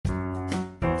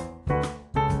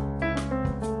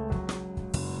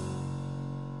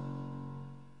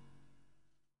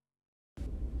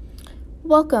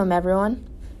Welcome, everyone,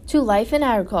 to Life in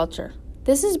Agriculture.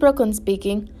 This is Brooklyn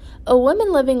speaking, a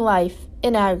woman living life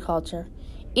in agriculture.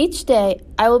 Each day,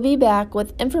 I will be back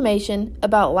with information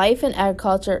about life in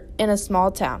agriculture in a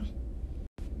small town.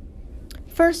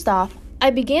 First off,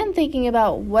 I began thinking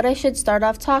about what I should start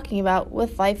off talking about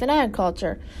with life in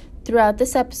agriculture throughout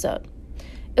this episode.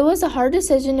 It was a hard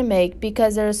decision to make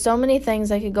because there are so many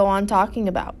things I could go on talking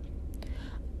about.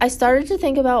 I started to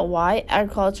think about why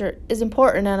agriculture is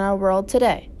important in our world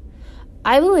today.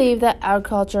 I believe that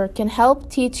agriculture can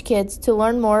help teach kids to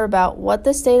learn more about what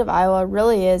the state of Iowa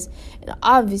really is, and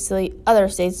obviously other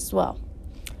states as well.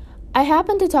 I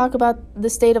happen to talk about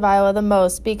the state of Iowa the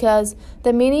most because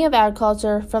the meaning of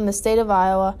agriculture from the state of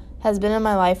Iowa has been in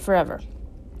my life forever.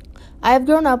 I have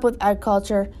grown up with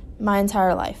agriculture my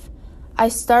entire life. I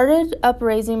started up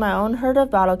raising my own herd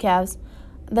of bottle calves.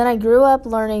 Then I grew up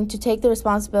learning to take the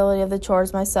responsibility of the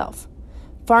chores myself.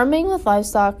 Farming with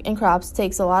livestock and crops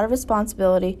takes a lot of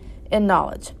responsibility and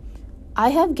knowledge. I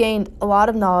have gained a lot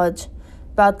of knowledge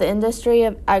about the industry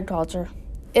of agriculture.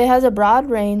 It has a broad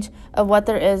range of what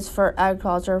there is for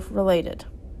agriculture related.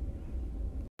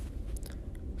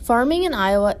 Farming in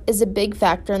Iowa is a big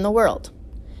factor in the world.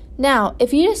 Now,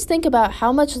 if you just think about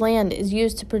how much land is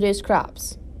used to produce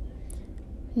crops.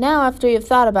 Now, after you've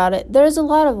thought about it, there is a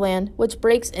lot of land which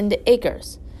breaks into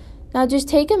acres. Now, just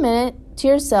take a minute to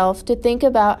yourself to think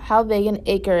about how big an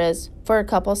acre is for a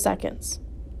couple seconds.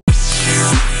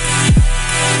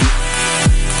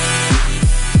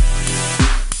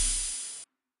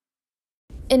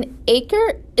 An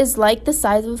acre is like the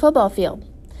size of a football field.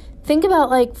 Think about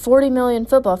like 40 million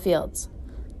football fields.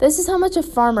 This is how much a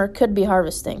farmer could be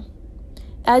harvesting.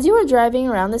 As you are driving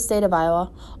around the state of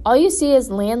Iowa, all you see is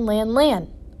land, land, land.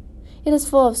 It is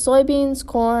full of soybeans,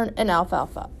 corn, and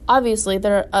alfalfa. Obviously,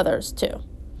 there are others too.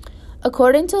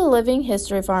 According to the Living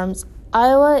History Farms,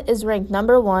 Iowa is ranked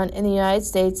number 1 in the United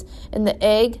States in the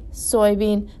egg,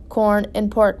 soybean, corn,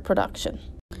 and pork production.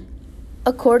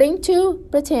 According to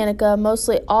Britannica,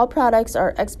 mostly all products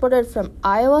are exported from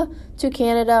Iowa to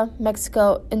Canada,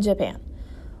 Mexico, and Japan.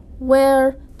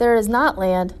 Where there is not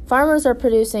land, farmers are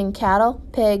producing cattle,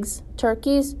 pigs,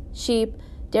 turkeys, sheep,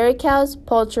 dairy cows,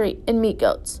 poultry, and meat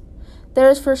goats. There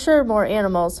is for sure more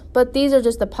animals, but these are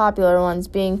just the popular ones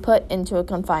being put into a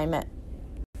confinement.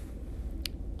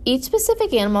 Each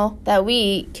specific animal that we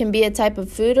eat can be a type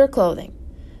of food or clothing.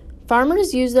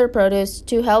 Farmers use their produce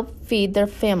to help feed their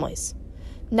families.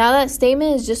 Now that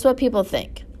statement is just what people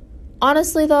think.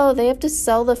 Honestly though, they have to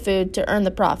sell the food to earn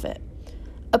the profit.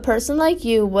 A person like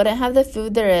you wouldn't have the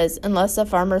food there is unless a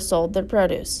farmer sold their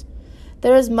produce.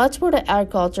 There is much more to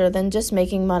agriculture than just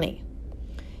making money.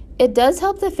 It does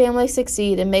help the family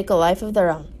succeed and make a life of their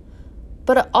own,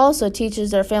 but it also teaches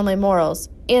their family morals,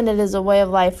 and it is a way of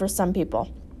life for some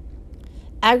people.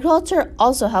 Agriculture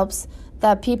also helps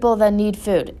that people that need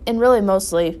food, and really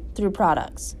mostly through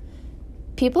products.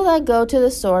 People that go to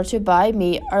the store to buy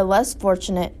meat are less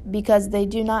fortunate because they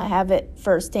do not have it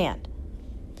firsthand.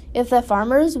 If the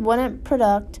farmers wouldn't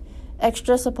produce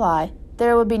extra supply,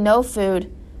 there would be no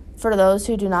food for those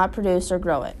who do not produce or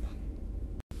grow it.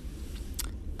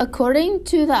 According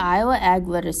to the Iowa Ag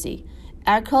Literacy,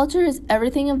 agriculture is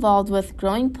everything involved with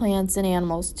growing plants and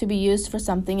animals to be used for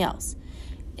something else.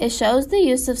 It shows the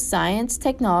use of science,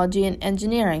 technology, and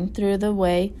engineering through the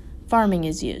way farming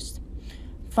is used.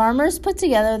 Farmers put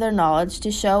together their knowledge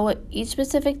to show what each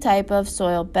specific type of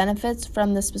soil benefits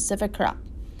from the specific crop.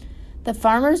 The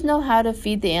farmers know how to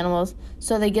feed the animals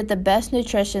so they get the best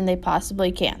nutrition they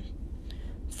possibly can.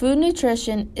 Food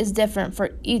nutrition is different for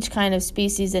each kind of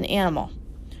species and animal.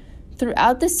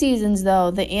 Throughout the seasons, though,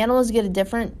 the animals get a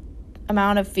different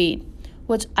amount of feed,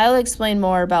 which I'll explain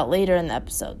more about later in the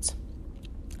episodes.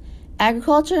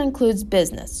 Agriculture includes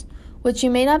business, which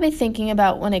you may not be thinking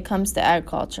about when it comes to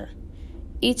agriculture.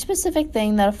 Each specific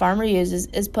thing that a farmer uses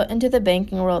is put into the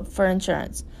banking world for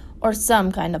insurance, or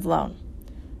some kind of loan.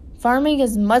 Farming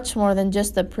is much more than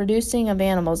just the producing of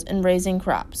animals and raising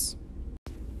crops.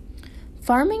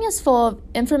 Farming is full of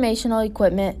informational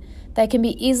equipment that can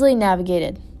be easily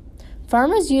navigated.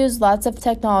 Farmers use lots of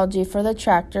technology for the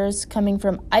tractors coming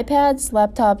from iPads,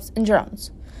 laptops, and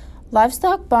drones.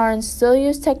 Livestock barns still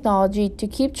use technology to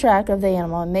keep track of the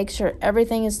animal and make sure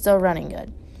everything is still running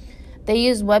good. They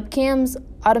use webcams,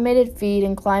 automated feed,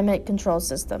 and climate control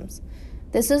systems.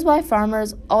 This is why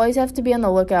farmers always have to be on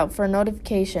the lookout for a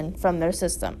notification from their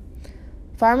system.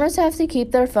 Farmers have to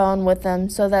keep their phone with them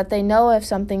so that they know if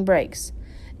something breaks.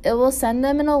 It will send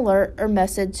them an alert or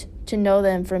message to know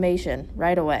the information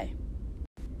right away.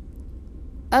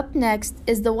 Up next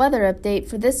is the weather update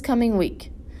for this coming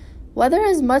week. Weather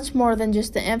is much more than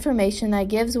just the information that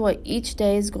gives what each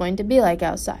day is going to be like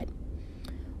outside.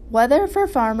 Weather for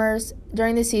farmers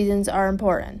during the seasons are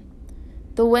important.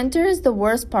 The winter is the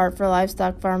worst part for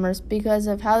livestock farmers because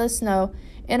of how the snow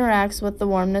interacts with the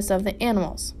warmness of the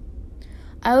animals.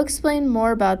 I'll explain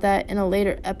more about that in a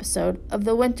later episode of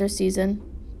the winter season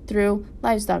through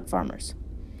livestock farmers.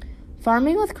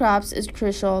 Farming with crops is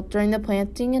crucial during the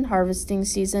planting and harvesting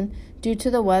season due to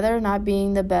the weather not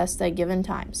being the best at given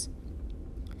times.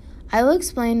 I will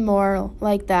explain more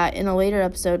like that in a later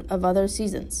episode of other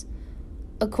seasons.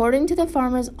 According to the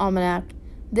Farmer's Almanac,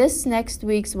 this next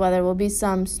week's weather will be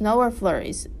some snow or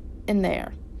flurries in the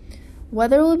air.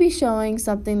 Weather will be showing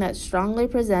something that strongly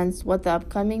presents what the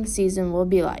upcoming season will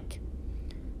be like.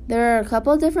 There are a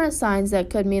couple different signs that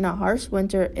could mean a harsh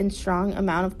winter and strong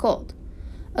amount of cold.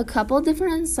 A couple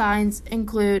different signs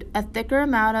include a thicker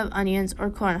amount of onions or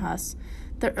corn husks,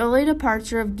 the early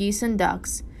departure of geese and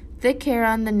ducks, thick hair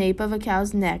on the nape of a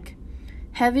cow's neck,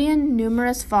 heavy and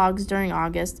numerous fogs during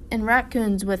August, and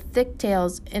raccoons with thick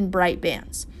tails and bright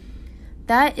bands.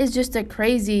 That is just a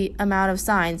crazy amount of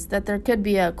signs that there could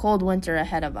be a cold winter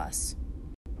ahead of us.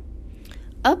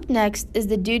 Up next is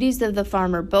the duties of the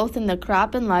farmer both in the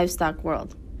crop and livestock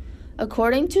world.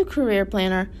 According to Career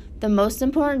Planner, the most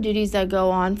important duties that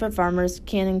go on for farmers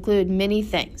can include many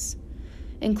things,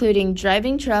 including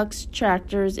driving trucks,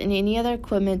 tractors, and any other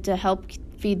equipment to help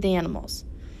feed the animals,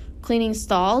 cleaning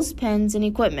stalls, pens, and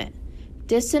equipment,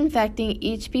 disinfecting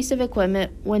each piece of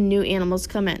equipment when new animals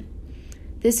come in.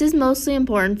 This is mostly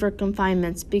important for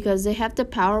confinements because they have to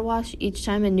power wash each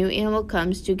time a new animal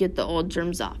comes to get the old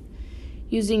germs off,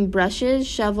 using brushes,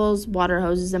 shovels, water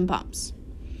hoses, and pumps.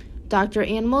 Doctor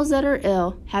animals that are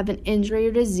ill, have an injury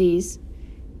or disease,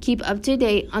 keep up to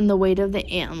date on the weight of the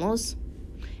animals.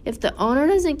 If the owner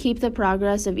doesn't keep the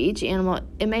progress of each animal,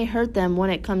 it may hurt them when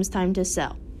it comes time to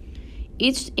sell.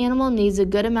 Each animal needs a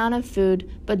good amount of food,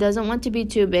 but doesn't want to be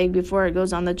too big before it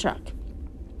goes on the truck.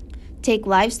 Take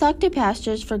livestock to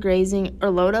pastures for grazing or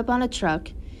load up on a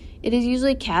truck. It is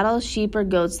usually cattle, sheep, or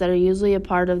goats that are usually a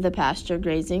part of the pasture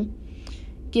grazing.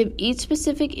 Give each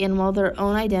specific animal their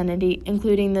own identity,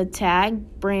 including the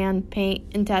tag, brand, paint,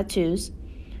 and tattoos.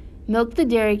 Milk the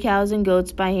dairy cows and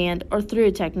goats by hand or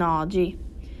through technology.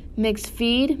 Mix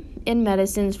feed and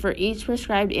medicines for each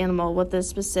prescribed animal with a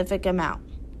specific amount.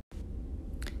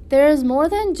 There is more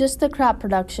than just the crop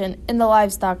production and the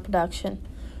livestock production.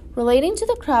 Relating to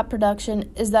the crop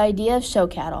production is the idea of show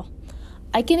cattle.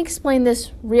 I can explain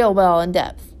this real well in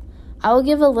depth. I will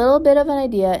give a little bit of an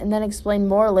idea and then explain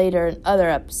more later in other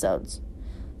episodes.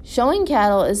 Showing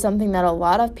cattle is something that a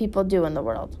lot of people do in the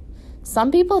world.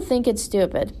 Some people think it's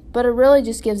stupid, but it really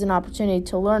just gives an opportunity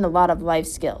to learn a lot of life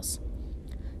skills.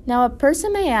 Now, a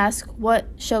person may ask what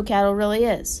show cattle really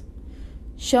is.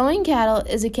 Showing cattle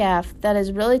is a calf that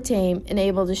is really tame and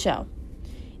able to show.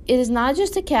 It is not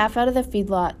just a calf out of the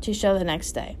feedlot to show the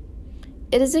next day.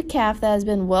 It is a calf that has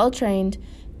been well trained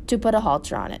to put a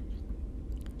halter on it.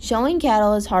 Showing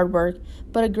cattle is hard work,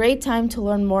 but a great time to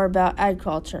learn more about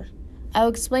agriculture. I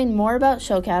will explain more about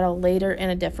show cattle later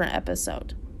in a different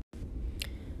episode.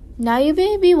 Now you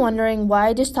may be wondering why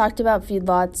I just talked about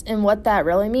feedlots and what that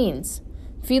really means.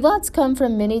 Feedlots come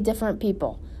from many different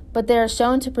people, but they are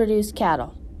shown to produce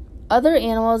cattle. Other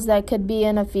animals that could be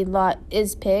in a feedlot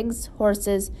is pigs,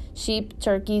 horses, sheep,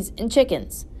 turkeys, and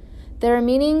chickens. Their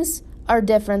meanings are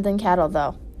different than cattle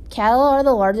though. Cattle are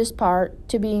the largest part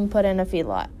to being put in a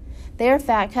feedlot. They are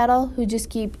fat cattle who just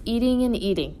keep eating and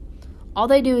eating. All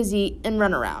they do is eat and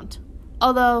run around,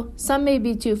 although some may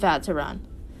be too fat to run.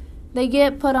 They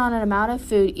get put on an amount of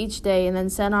food each day and then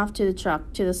sent off to the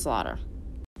truck to the slaughter.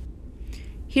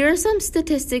 Here are some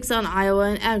statistics on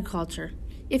Iowa and agriculture.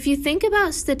 If you think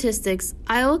about statistics,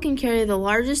 Iowa can carry the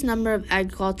largest number of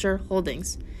agriculture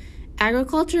holdings.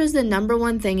 Agriculture is the number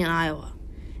one thing in Iowa.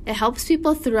 It helps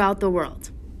people throughout the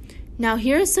world. Now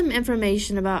here is some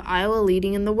information about Iowa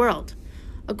leading in the world.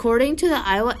 According to the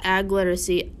Iowa Ag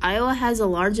Literacy, Iowa has a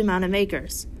large amount of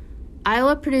acres.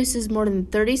 Iowa produces more than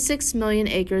 36 million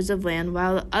acres of land,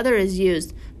 while the other is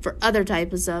used for other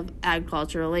types of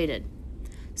agriculture related.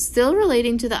 Still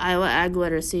relating to the Iowa Ag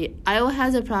Literacy, Iowa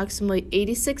has approximately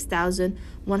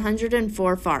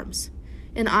 86,104 farms.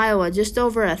 In Iowa, just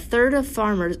over a third of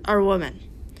farmers are women.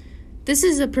 This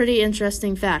is a pretty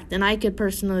interesting fact, and I could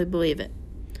personally believe it.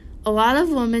 A lot of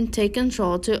women take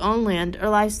control to own land or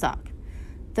livestock.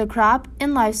 The crop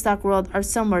and livestock world are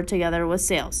similar together with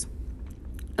sales.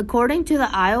 According to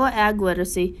the Iowa Ag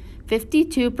Literacy,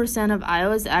 52% of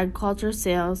Iowa's agriculture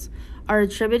sales are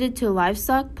attributed to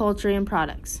livestock, poultry, and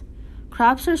products.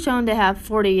 Crops are shown to have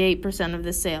 48% of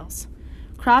the sales.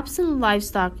 crops and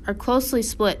livestock are closely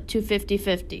split to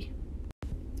 50-50.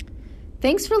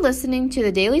 Thanks for listening to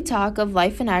the daily talk of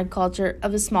life and agriculture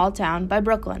of a small town by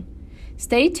Brooklyn.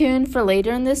 Stay tuned for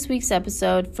later in this week's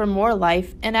episode for more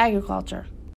life and agriculture.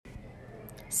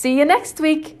 See you next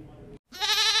week!